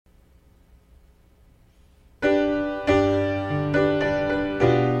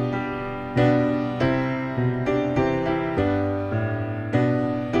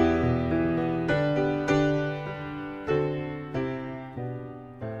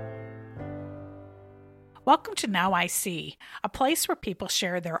Welcome to Now I See, a place where people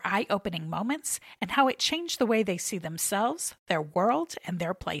share their eye-opening moments and how it changed the way they see themselves, their world, and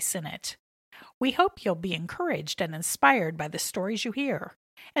their place in it. We hope you'll be encouraged and inspired by the stories you hear,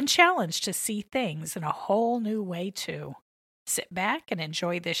 and challenged to see things in a whole new way too. Sit back and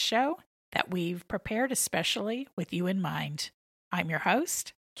enjoy this show that we've prepared especially with you in mind. I'm your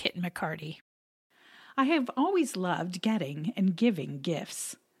host, Kit McCarty. I have always loved getting and giving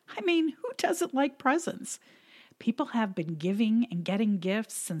gifts. I mean, who doesn't like presents? People have been giving and getting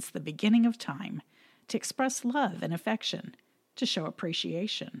gifts since the beginning of time to express love and affection, to show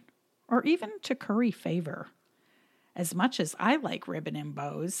appreciation, or even to curry favor. As much as I like ribbon and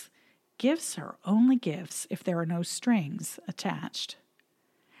bows, gifts are only gifts if there are no strings attached.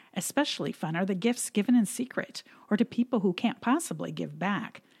 Especially fun are the gifts given in secret or to people who can't possibly give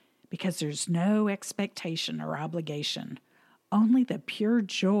back, because there's no expectation or obligation, only the pure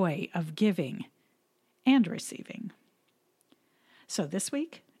joy of giving and receiving. So this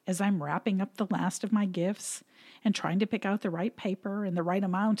week, as I'm wrapping up the last of my gifts and trying to pick out the right paper and the right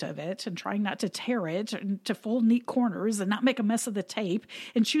amount of it and trying not to tear it and to fold neat corners and not make a mess of the tape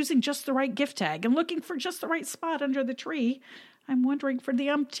and choosing just the right gift tag and looking for just the right spot under the tree, I'm wondering for the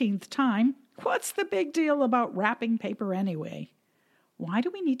umpteenth time, what's the big deal about wrapping paper anyway? Why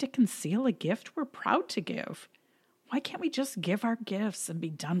do we need to conceal a gift we're proud to give? Why can't we just give our gifts and be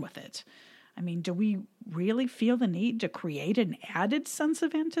done with it? I mean, do we really feel the need to create an added sense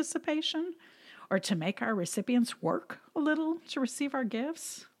of anticipation or to make our recipients work a little to receive our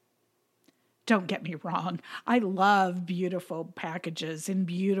gifts? Don't get me wrong. I love beautiful packages and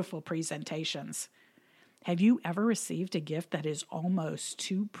beautiful presentations. Have you ever received a gift that is almost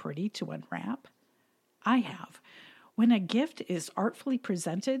too pretty to unwrap? I have. When a gift is artfully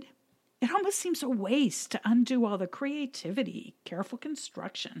presented, it almost seems a waste to undo all the creativity, careful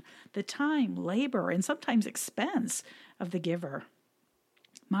construction, the time, labor, and sometimes expense of the giver.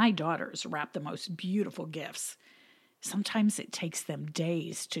 My daughters wrap the most beautiful gifts. Sometimes it takes them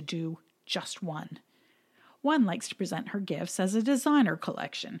days to do just one. One likes to present her gifts as a designer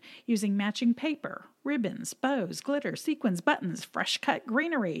collection, using matching paper, ribbons, bows, glitter, sequins, buttons, fresh-cut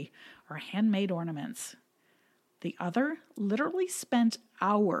greenery, or handmade ornaments. The other literally spent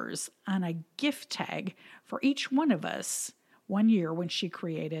hours on a gift tag for each one of us one year when she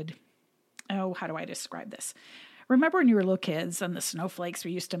created, how do I describe this? Remember when you were little kids and the snowflakes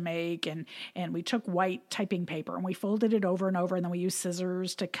we used to make and we took white typing paper and we folded it over and over and then we used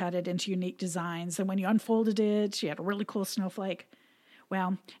scissors to cut it into unique designs. And when you unfolded it, you had a really cool snowflake.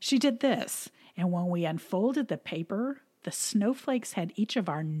 Well, she did this. And when we unfolded the paper, the snowflakes had each of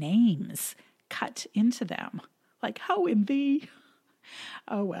our names cut into them. Like, how in the...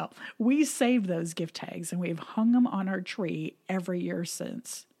 Oh, well, we saved those gift tags and we've hung them on our tree every year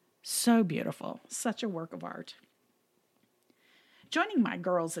since. So beautiful. Such a work of art. Joining my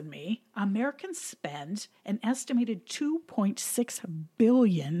girls and me, Americans spend an estimated $2.6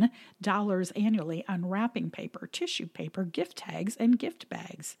 billion annually on wrapping paper, tissue paper, gift tags, and gift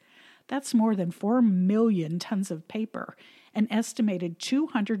bags. That's more than 4 million tons of paper, an estimated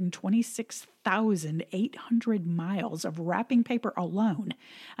 226,800 miles of wrapping paper alone,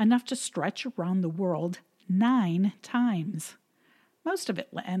 enough to stretch around the world 9 times. Most of it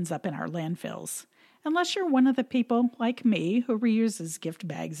ends up in our landfills, unless you're one of the people like me who reuses gift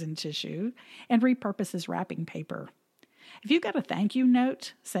bags and tissue and repurposes wrapping paper. If you got a thank you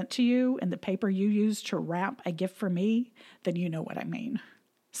note sent to you and the paper you used to wrap a gift for me, then you know what I mean.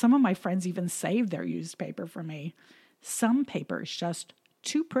 Some of my friends even save their used paper for me. Some paper is just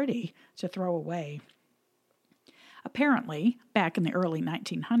too pretty to throw away. Apparently, back in the early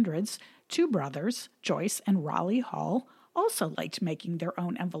 1900s, two brothers, Joyce and Raleigh Hall, also liked making their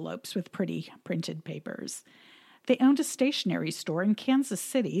own envelopes with pretty printed papers. They owned a stationery store in Kansas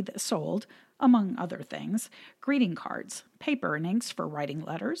City that sold, among other things, greeting cards, paper and inks for writing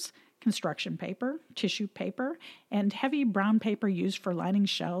letters, construction paper, tissue paper, and heavy brown paper used for lining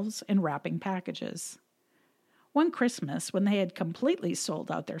shelves and wrapping packages. One Christmas, when they had completely sold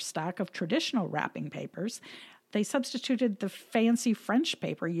out their stock of traditional wrapping papers, they substituted the fancy French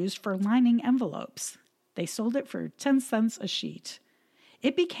paper used for lining envelopes. They sold it for 10 cents a sheet.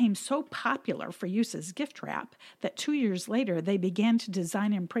 It became so popular for use as gift wrap that 2 years later they began to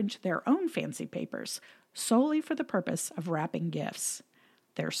design and print their own fancy papers solely for the purpose of wrapping gifts.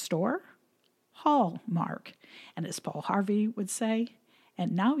 Their store? Hallmark. And as Paul Harvey would say,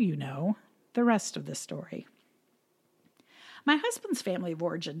 and now you know the rest of the story. My husband's family of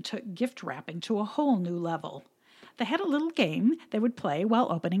origin took gift wrapping to a whole new level. They had a little game they would play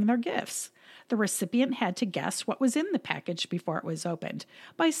while opening their gifts. The recipient had to guess what was in the package before it was opened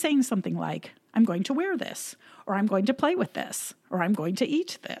by saying something like, "I'm going to wear this," or "I'm going to play with this," or "I'm going to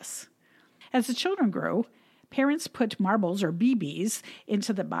eat this." As the children grew, parents put marbles or BBs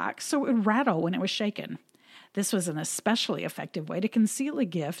into the box so it would rattle when it was shaken. This was an especially effective way to conceal a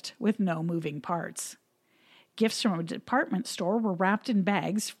gift with no moving parts. Gifts from a department store were wrapped in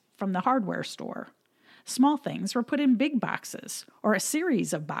bags from the hardware store. Small things were put in big boxes, or a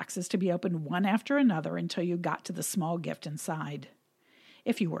series of boxes to be opened one after another until you got to the small gift inside.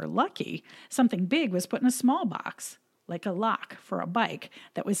 If you were lucky, something big was put in a small box, like a lock for a bike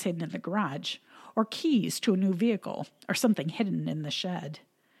that was hidden in the garage, or keys to a new vehicle, or something hidden in the shed.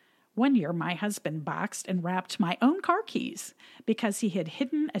 One year, my husband boxed and wrapped my own car keys because he had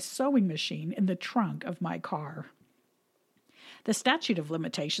hidden a sewing machine in the trunk of my car. The statute of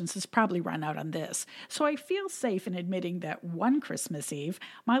limitations has probably run out on this, so I feel safe in admitting that one Christmas Eve,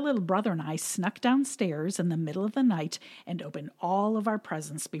 my little brother and I snuck downstairs in the middle of the night and opened all of our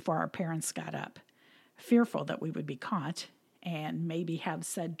presents before our parents got up. Fearful that we would be caught and maybe have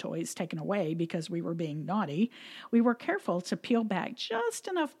said toys taken away because we were being naughty, we were careful to peel back just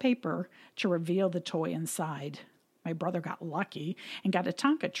enough paper to reveal the toy inside. My brother got lucky and got a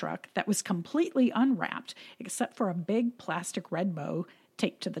Tonka truck that was completely unwrapped except for a big plastic red bow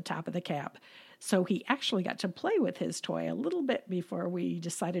taped to the top of the cab. So he actually got to play with his toy a little bit before we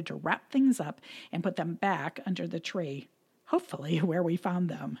decided to wrap things up and put them back under the tree, hopefully where we found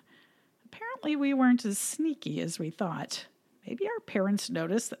them. Apparently we weren't as sneaky as we thought. Maybe our parents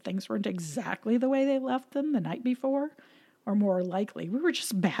noticed that things weren't exactly the way they left them the night before. Or more likely, we were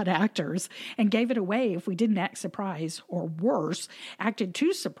just bad actors and gave it away if we didn't act surprised, or worse, acted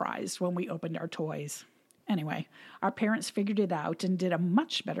too surprised when we opened our toys. Anyway, our parents figured it out and did a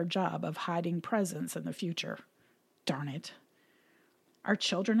much better job of hiding presents in the future. Darn it. Our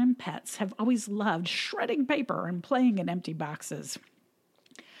children and pets have always loved shredding paper and playing in empty boxes.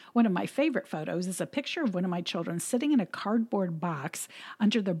 One of my favorite photos is a picture of one of my children sitting in a cardboard box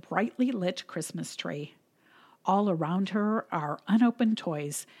under the brightly lit Christmas tree. All around her are unopened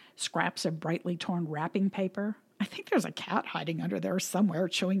toys, scraps of brightly torn wrapping paper. I think there's a cat hiding under there somewhere,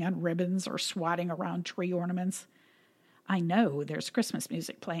 chewing on ribbons or swatting around tree ornaments. I know there's Christmas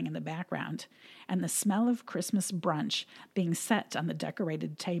music playing in the background, and the smell of Christmas brunch being set on the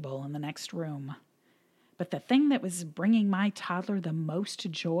decorated table in the next room. But the thing that was bringing my toddler the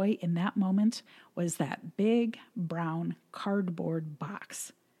most joy in that moment was that big, brown cardboard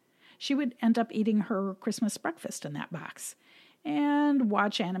box. She would end up eating her Christmas breakfast in that box and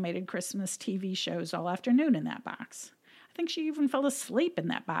watch animated Christmas TV shows all afternoon in that box. I think she even fell asleep in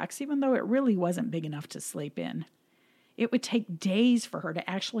that box, even though it really wasn't big enough to sleep in. It would take days for her to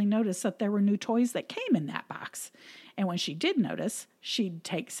actually notice that there were new toys that came in that box. And when she did notice, she'd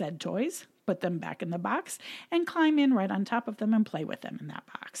take said toys, put them back in the box, and climb in right on top of them and play with them in that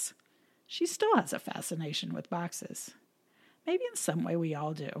box. She still has a fascination with boxes. Maybe in some way we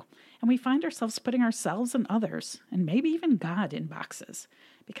all do, and we find ourselves putting ourselves and others, and maybe even God, in boxes,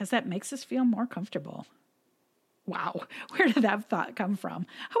 because that makes us feel more comfortable. Wow, where did that thought come from?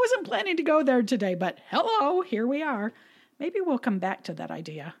 I wasn't planning to go there today, but hello, here we are. Maybe we'll come back to that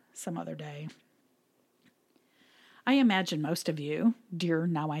idea some other day. I imagine most of you, dear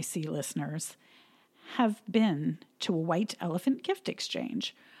Now I See listeners, have been to a white elephant gift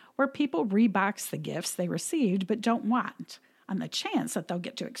exchange, where people rebox the gifts they received but don't want, on the chance that they'll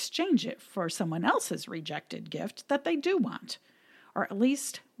get to exchange it for someone else's rejected gift that they do want, or at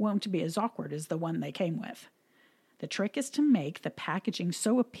least won't be as awkward as the one they came with. The trick is to make the packaging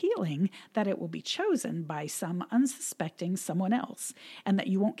so appealing that it will be chosen by some unsuspecting someone else, and that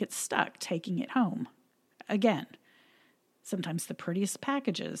you won't get stuck taking it home. Again, sometimes the prettiest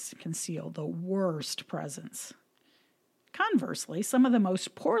packages conceal the worst presents. Conversely, some of the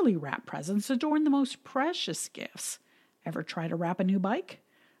most poorly wrapped presents adorn the most precious gifts. Ever try to wrap a new bike?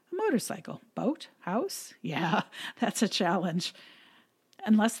 A motorcycle? Boat? House? Yeah, that's a challenge.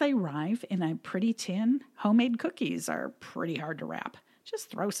 Unless they arrive in a pretty tin, homemade cookies are pretty hard to wrap.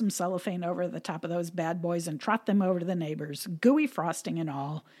 Just throw some cellophane over the top of those bad boys and trot them over to the neighbors, gooey frosting and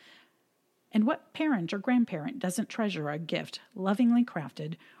all. And what parent or grandparent doesn't treasure a gift lovingly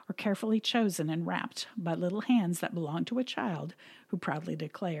crafted or carefully chosen and wrapped by little hands that belong to a child who proudly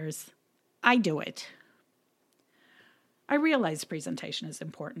declares, "I do it." I realize presentation is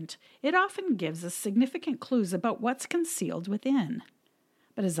important. It often gives us significant clues about what's concealed within.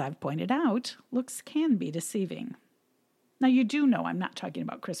 But as I've pointed out, looks can be deceiving. Now, you do know I'm not talking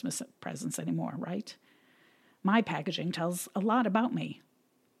about Christmas presents anymore, right? My packaging tells a lot about me,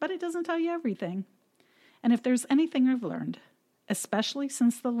 but it doesn't tell you everything. And if there's anything I've learned, especially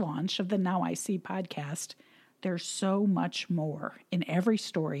since the launch of the Now I See podcast, there's so much more in every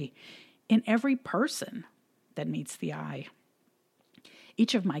story, in every person that meets the eye.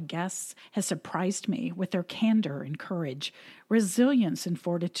 Each of my guests has surprised me with their candor and courage, resilience and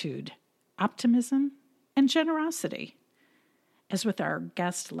fortitude, optimism and generosity. As with our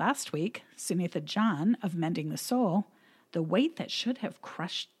guest last week, Sunitha John of Mending the Soul, the weight that should have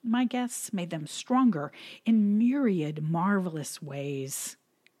crushed my guests made them stronger in myriad marvelous ways.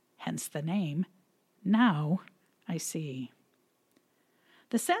 Hence the name, Now I See.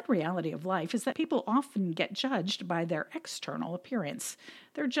 The sad reality of life is that people often get judged by their external appearance,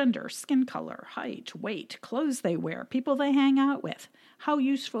 their gender, skin color, height, weight, clothes they wear, people they hang out with, how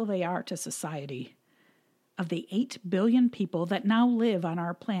useful they are to society. Of the 8 billion people that now live on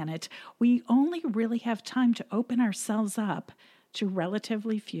our planet, we only really have time to open ourselves up to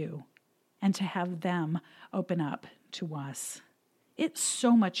relatively few and to have them open up to us. It's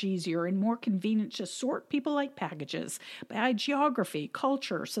so much easier and more convenient to sort people like packages by geography,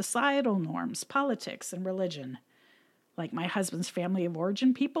 culture, societal norms, politics, and religion. Like my husband's family of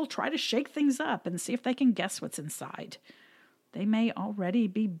origin, people try to shake things up and see if they can guess what's inside. They may already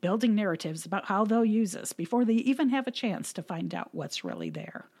be building narratives about how they'll use us before they even have a chance to find out what's really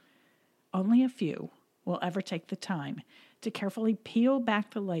there. Only a few will ever take the time to carefully peel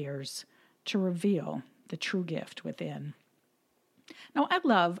back the layers to reveal the true gift within. Now, I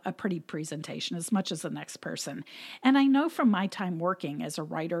love a pretty presentation as much as the next person, and I know from my time working as a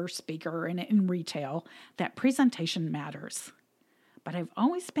writer, speaker, and in retail that presentation matters. But I've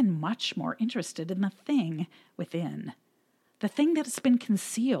always been much more interested in the thing within, the thing that has been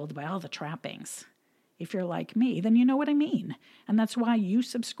concealed by all the trappings. If you're like me, then you know what I mean, and that's why you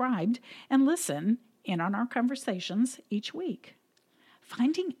subscribed and listen in on our conversations each week.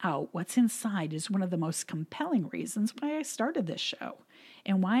 Finding out what's inside is one of the most compelling reasons why I started this show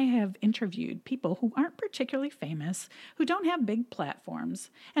and why I have interviewed people who aren't particularly famous, who don't have big platforms,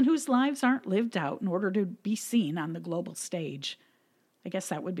 and whose lives aren't lived out in order to be seen on the global stage. I guess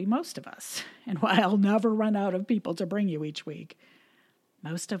that would be most of us, and why I'll never run out of people to bring you each week.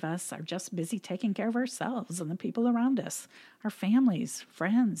 Most of us are just busy taking care of ourselves and the people around us, our families,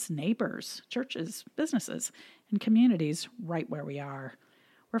 friends, neighbors, churches, businesses, and communities right where we are.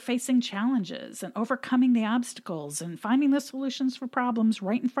 We're facing challenges and overcoming the obstacles and finding the solutions for problems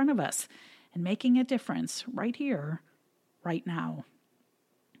right in front of us and making a difference right here, right now.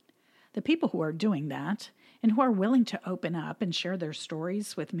 The people who are doing that and who are willing to open up and share their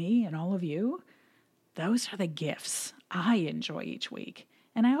stories with me and all of you, those are the gifts I enjoy each week,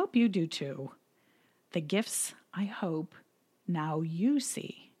 and I hope you do too. The gifts I hope now you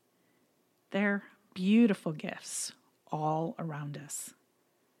see. They're beautiful gifts all around us.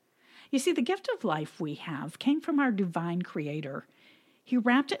 You see, the gift of life we have came from our divine Creator. He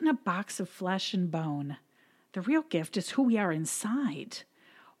wrapped it in a box of flesh and bone. The real gift is who we are inside.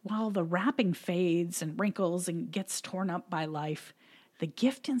 While the wrapping fades and wrinkles and gets torn up by life, the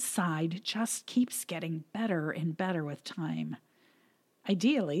gift inside just keeps getting better and better with time.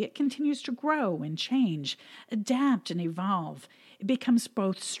 Ideally, it continues to grow and change, adapt and evolve. It becomes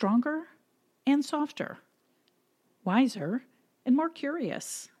both stronger and softer, wiser and more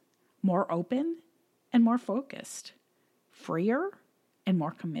curious, more open and more focused, freer and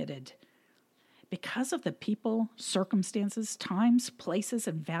more committed. Because of the people, circumstances, times, places,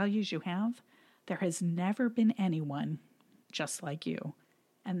 and values you have, there has never been anyone just like you,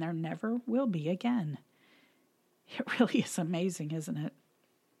 and there never will be again. It really is amazing, isn't it?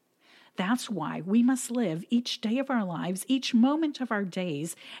 That's why we must live each day of our lives, each moment of our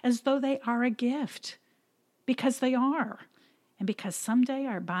days, as though they are a gift. Because they are. And because someday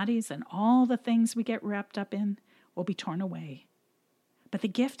our bodies and all the things we get wrapped up in will be torn away. But the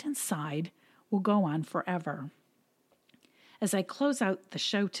gift inside will go on forever. As I close out the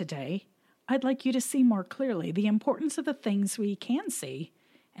show today, I'd like you to see more clearly the importance of the things we can see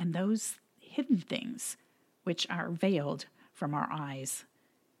and those hidden things which are veiled from our eyes.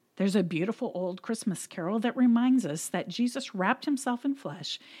 There's a beautiful old Christmas carol that reminds us that Jesus wrapped himself in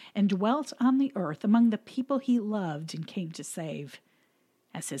flesh and dwelt on the earth among the people he loved and came to save.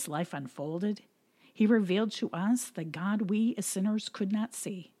 As his life unfolded, he revealed to us the God we as sinners could not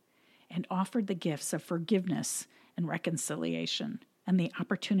see and offered the gifts of forgiveness and reconciliation and the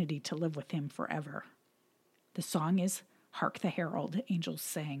opportunity to live with him forever. The song is Hark the Herald Angels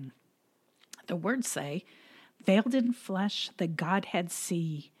Sing. The words say, "Veiled in flesh the Godhead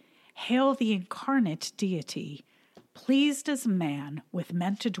see, hail the incarnate deity, pleased as man with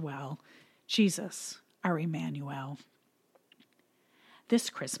men to dwell, Jesus, our Emmanuel." This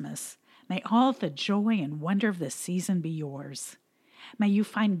Christmas, May all the joy and wonder of this season be yours. May you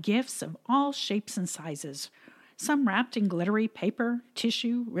find gifts of all shapes and sizes, some wrapped in glittery paper,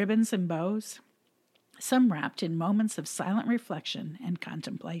 tissue, ribbons, and bows, some wrapped in moments of silent reflection and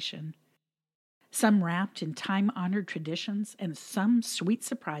contemplation, some wrapped in time-honored traditions and some sweet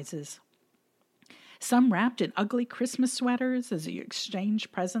surprises, some wrapped in ugly Christmas sweaters as you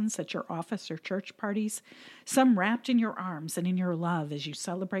exchange presents at your office or church parties, some wrapped in your arms and in your love as you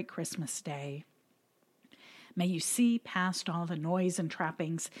celebrate Christmas Day. May you see past all the noise and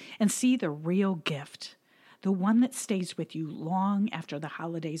trappings and see the real gift, the one that stays with you long after the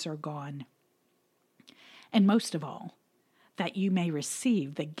holidays are gone. And most of all, that you may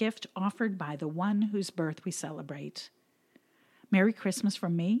receive the gift offered by the one whose birth we celebrate. Merry Christmas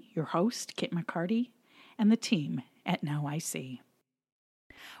from me, your host, Kit McCarty, and the team at Now I See.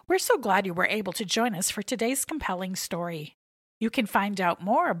 We're so glad you were able to join us for today's compelling story. You can find out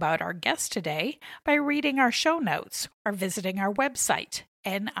more about our guest today by reading our show notes or visiting our website,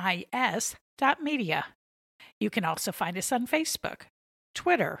 nis.media. You can also find us on Facebook,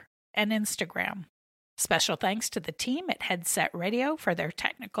 Twitter, and Instagram. Special thanks to the team at Headset Radio for their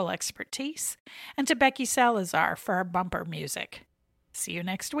technical expertise, and to Becky Salazar for our bumper music. See you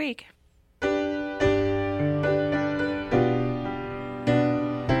next week.